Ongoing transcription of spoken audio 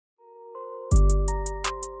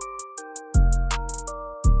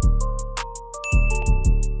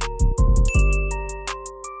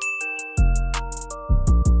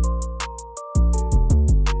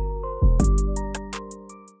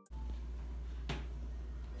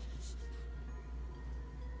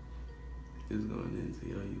It's going into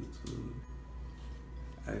your YouTube.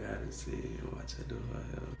 I gotta sit and watch her do her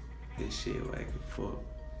hair. This shit whack and fuck.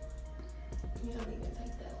 You don't even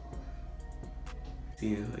take that long.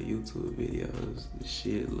 Seeing her YouTube videos, the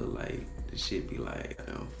shit look like, the shit be like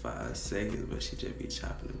 5 seconds, but she just be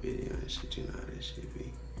chopping the video and shit, you know how that shit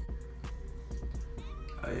be.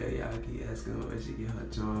 Oh yeah, y'all keep asking her where she get her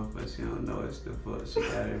joint, but she don't know what the fuck she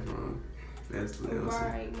got it from. That's what I'm saying.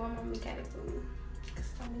 Right, my mama got it for me. Cause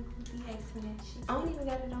some people be asking that shit. I don't even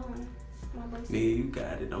got it on my bracelet. Nigga, you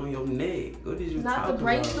got it on your neck. What did you Not talk the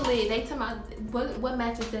bracelet. about? They talking about what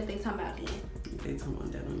matches that they talking about then? They talking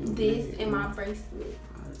about that on your This neck. and my bracelet.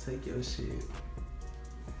 I'll take your shit.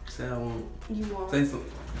 Say I won't. You won't. Say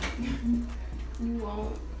something. You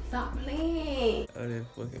won't. Stop playing. All that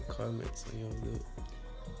fucking comments on your lip.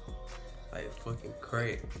 Like fucking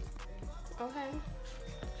crack. Okay.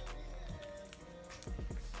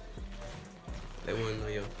 They wanna know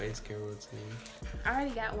your face care routine. I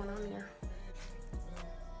already got one on there.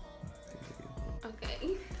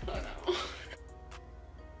 Okay. Hold on.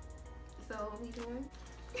 So what we doing?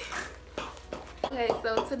 Okay,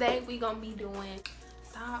 so today we gonna be doing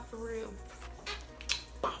stop for real.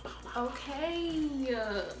 Okay.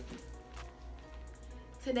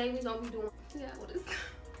 Today we gonna be doing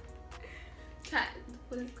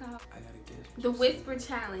what is called? I gotta guess. The whisper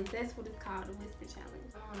challenge. That's what it's called. The whisper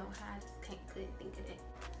challenge. I don't know how I just couldn't think of that.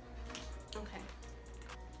 Okay.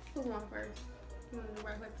 Who won first? You want to do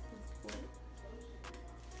rock, paper, scissors, what?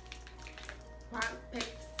 Rock, paper,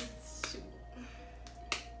 scissors, shoot.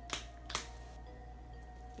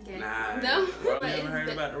 Yeah. Nah. No. You never heard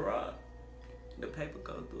about the rock? The paper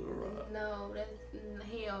go through the rock. No, that's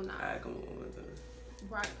hell no. Alright, come on.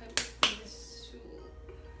 Rock, paper, scissors, shoot.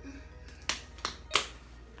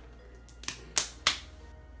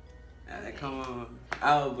 Alright, come on.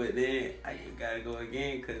 Oh, but then I gotta go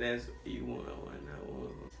again, cause that's you won one, I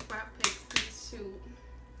won. Rock, paper, scissors, shoot.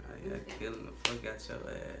 Oh, yeah, killing the fuck out your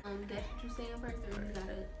ass. That's what you saying first, or you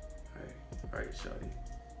gotta. Alright, shorty.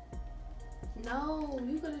 No,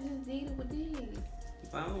 you could've just did it with this.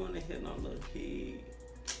 I don't wanna hit no little kid.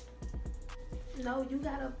 No, you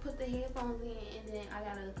gotta put the headphones in, and then I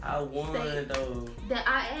gotta. I won though. That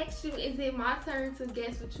I asked you, is it my turn to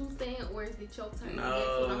guess what you saying, or is it your turn to guess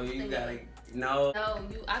what I'm saying? No, you gotta. No. No,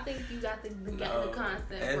 I think you got the concept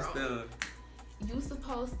that's wrong. You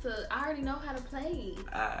supposed to. I already know how to play.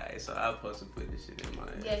 Alright, so I'm supposed to put this shit in my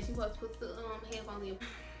head. Yes, you supposed to put the headphones in.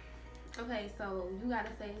 Okay, so you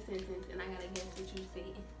gotta say a sentence, and I gotta guess what you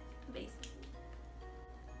said, basically.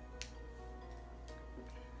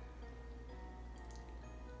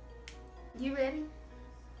 You ready?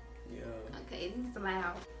 Yeah. Okay, this is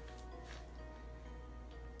loud.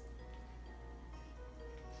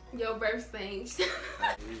 Your birth stage. You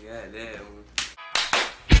got that one.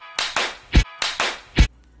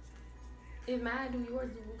 If mine do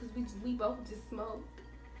yours do, because we both just smoked.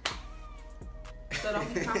 So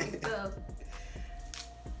don't be talking stuff.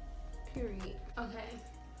 Period. Okay.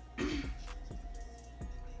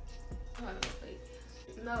 Hold on, wait.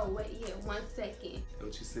 No, wait, yeah, 1 second.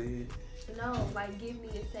 What you said? No, like give me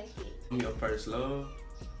a second. I'm your first love.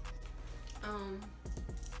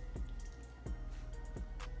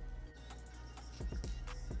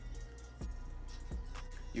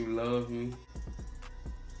 You love me.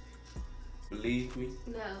 Believe me.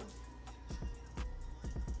 No.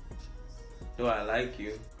 Do I like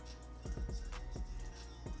you?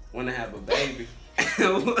 Wanna have a baby?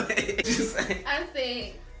 What did you say? I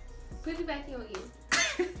said, put it back in you.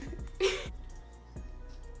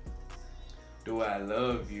 Do I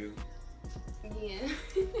love you? Yeah.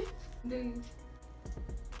 Do you?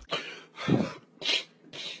 Oh,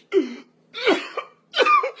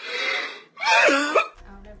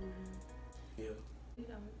 never mind. Yeah. You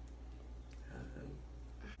don't.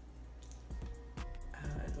 I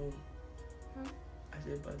don't. Huh? I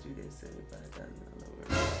just bought you that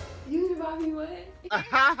 $75,000. You bought me what?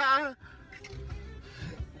 I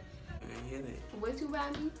ain't hear that. What you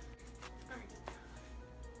buy me?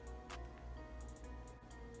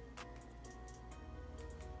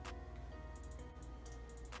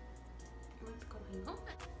 What's going on?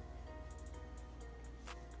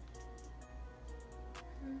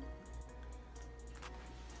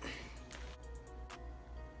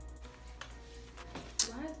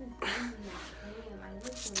 Why is this thing not playing? Like,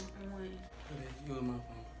 what's going on? You on my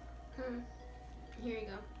phone. Here you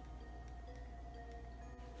go.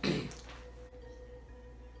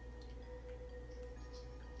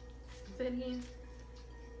 Say it again.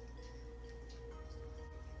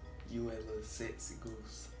 You a little sexy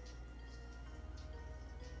goose.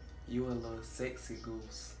 You a little sexy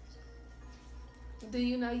goose. Do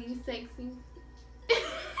you know you sexy?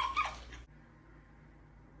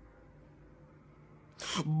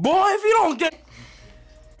 Boy, if you don't get...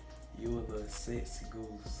 You a little sexy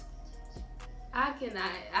goose. I do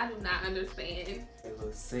not understand. A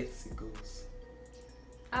little sexy goose.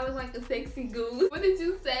 I look like a sexy goose. What did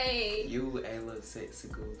you say? You a little sexy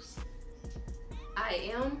goose.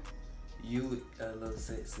 I am? You a little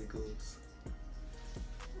sexy goose.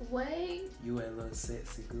 What? You a little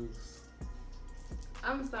sexy goose.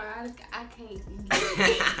 I'm sorry, I can't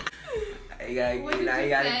You gotta what did now you you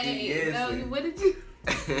gotta say? keep guessing. No, what did you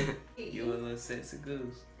You a little sexy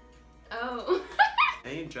goose. Oh.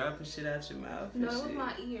 Ain't dropping shit out your mouth. No, it was shit.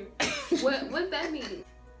 my ear. What that mean?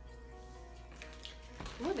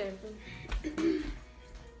 Whatever.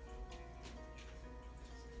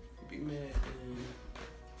 Be mad,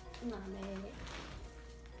 I'm not mad.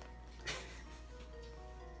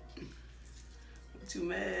 What you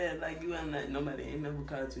mad? Like you ain't nobody ain't never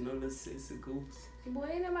called you no little sexy goose. Boy,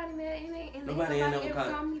 ain't nobody mad. Ain't Nobody nobody ain't never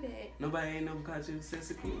ever called me that. Nobody ain't never called you a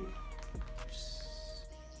sexy goose.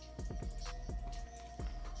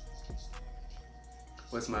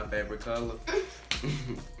 What's my favorite color?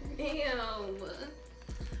 Damn.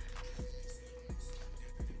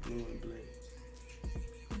 Blue and black.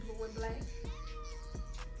 Blue and black.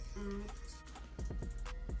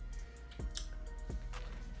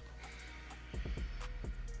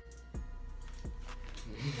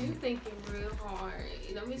 You thinking real hard.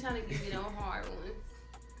 Don't be trying to give me no hard ones.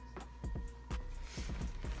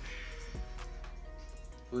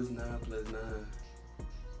 What's 9 plus 9?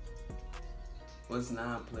 What's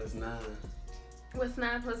 9 plus 9? What's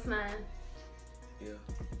 9 plus 9? Yeah.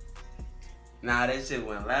 Nah, that shit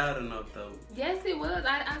wasn't loud enough though. Yes, it was.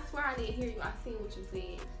 I swear I didn't hear you. I seen what you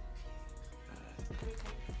said. Okay.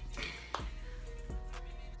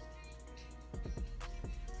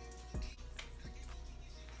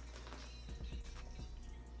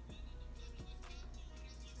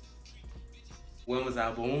 When was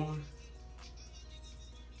I born?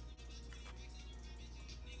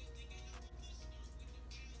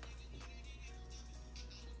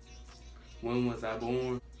 When was I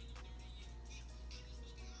born?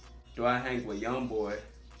 Do I hang with young boy?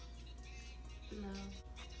 No.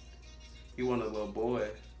 You want a little boy?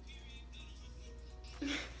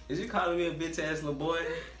 Is you calling me a bitch ass little boy?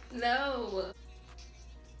 No.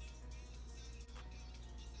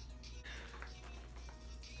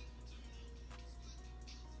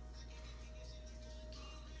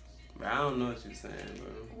 Bro, I don't know what you're saying, bro.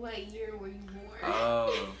 What year were you born?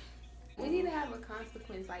 Oh. We need to have a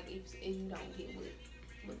consequence, like if you don't get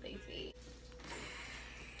what they said.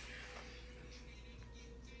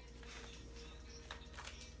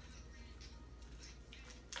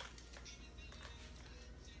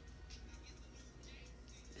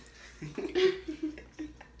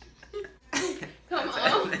 Come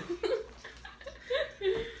on.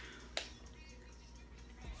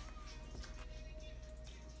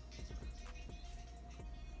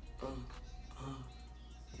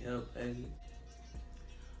 Yeah, baby.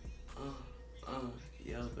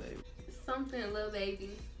 Yeah, baby. Something, little baby.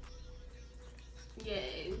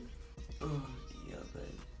 Yes. Yeah,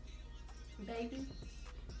 baby. Baby.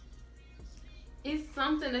 It's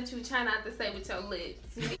something that you try not to say with your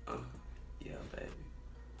lips. Yeah, baby.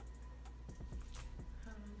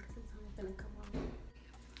 Hold on, 'cause I'm gonna come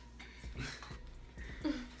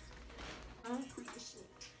on. I'll put the shit.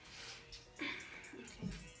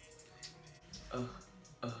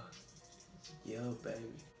 Okay. Yeah,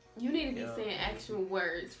 baby. You need to be Yeah, saying baby. actual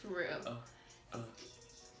words for real.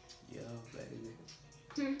 Yeah,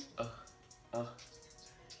 baby.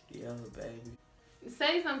 Yeah, baby.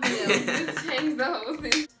 Say something else. Just change the whole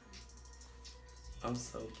thing. I'm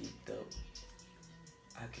so geeked up.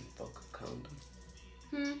 I can fuck a condom.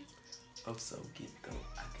 I'm so geeked up.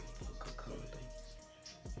 I can fuck a condom.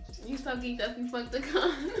 You so geeked up you fucked the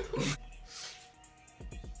condom.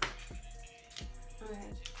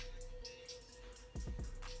 Alright.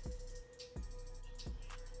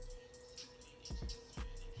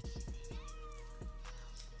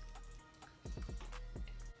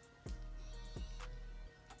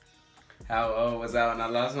 How old was I when I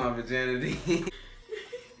lost my virginity?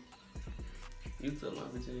 You took my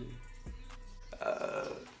virginity.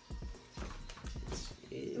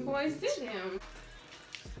 Shit. Boy, sit down.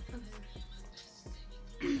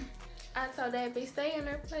 Okay. I told that bitch stay in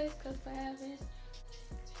her place because what happened?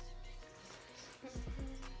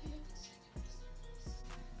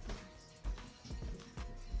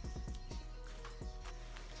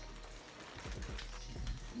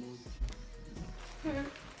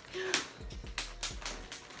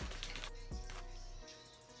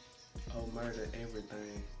 Oh, murder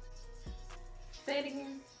everything. Say it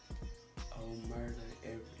again. Oh, murder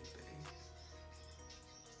everything.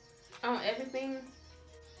 On everything?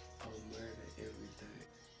 Oh, murder everything.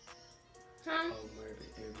 Huh? Oh, murder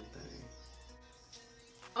everything.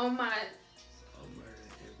 On my... Oh, murder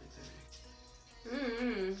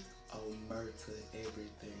everything. Oh, murder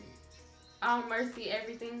everything. I'll mercy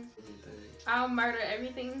everything. Everything. I'll murder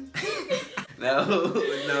everything. No,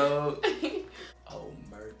 no. Oh,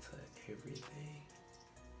 murder everything.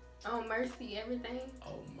 Oh, mercy everything.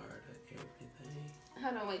 Oh, murder everything.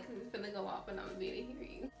 Hold on, wait, because it's finna go off and I'm gonna be able to hear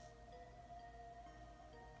you.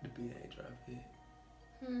 The beat ain't drop yet.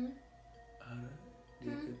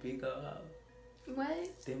 Did the beat go out?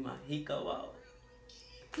 What? Did my heat go out?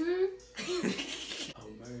 Oh,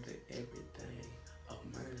 murder everything. Oh,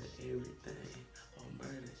 murder everything. Oh,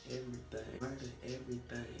 murder everything. Murder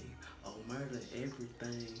everything. Oh, murder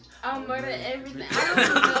everything. I'll murder everything. I don't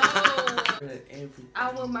know. Murder everything.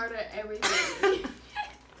 I will murder everything.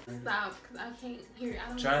 Stop, because I can't hear. I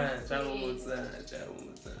don't Try know. one more time. Try one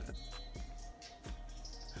more time.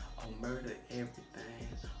 Oh, murder everything.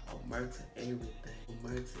 Oh, murder everything. Oh,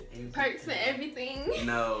 murder everything. Perks and everything.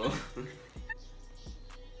 No.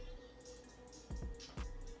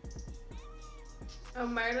 Oh,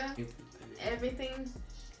 murder everything.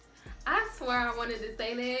 I swear I wanted to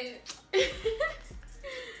say that.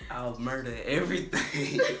 I'll murder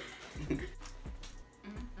everything.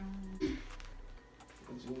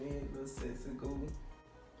 What you mean, little sexy goo?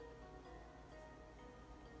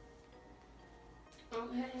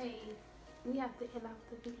 Okay, we have to end off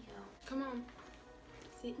the video. Come on,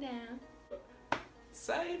 sit down.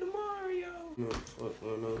 Saedemario. No, fuck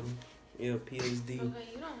no. Yeah, PSD. Okay,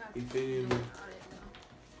 you don't have to You do feel me? all that though.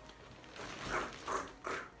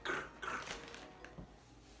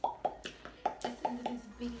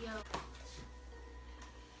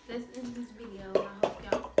 Let's end this video. I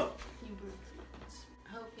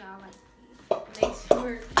hope y'all like it. Make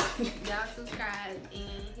sure y'all subscribe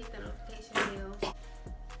and hit the notification bell.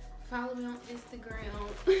 Follow me on Instagram.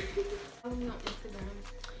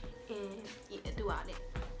 And yeah, do all that.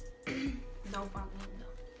 Don't follow him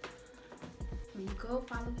though. When you go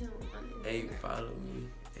follow him on Instagram. Hey, follow me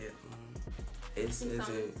at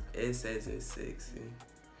S as in sexy,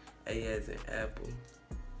 A as in apple,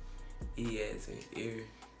 E as in ear,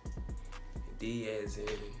 D as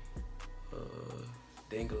in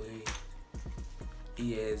dangling,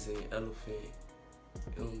 E as in elephant,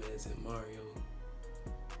 M as in Mario,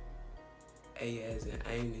 A as in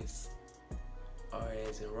anus, R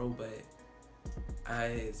as in robot, I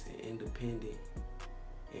as in independent,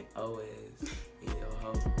 and O as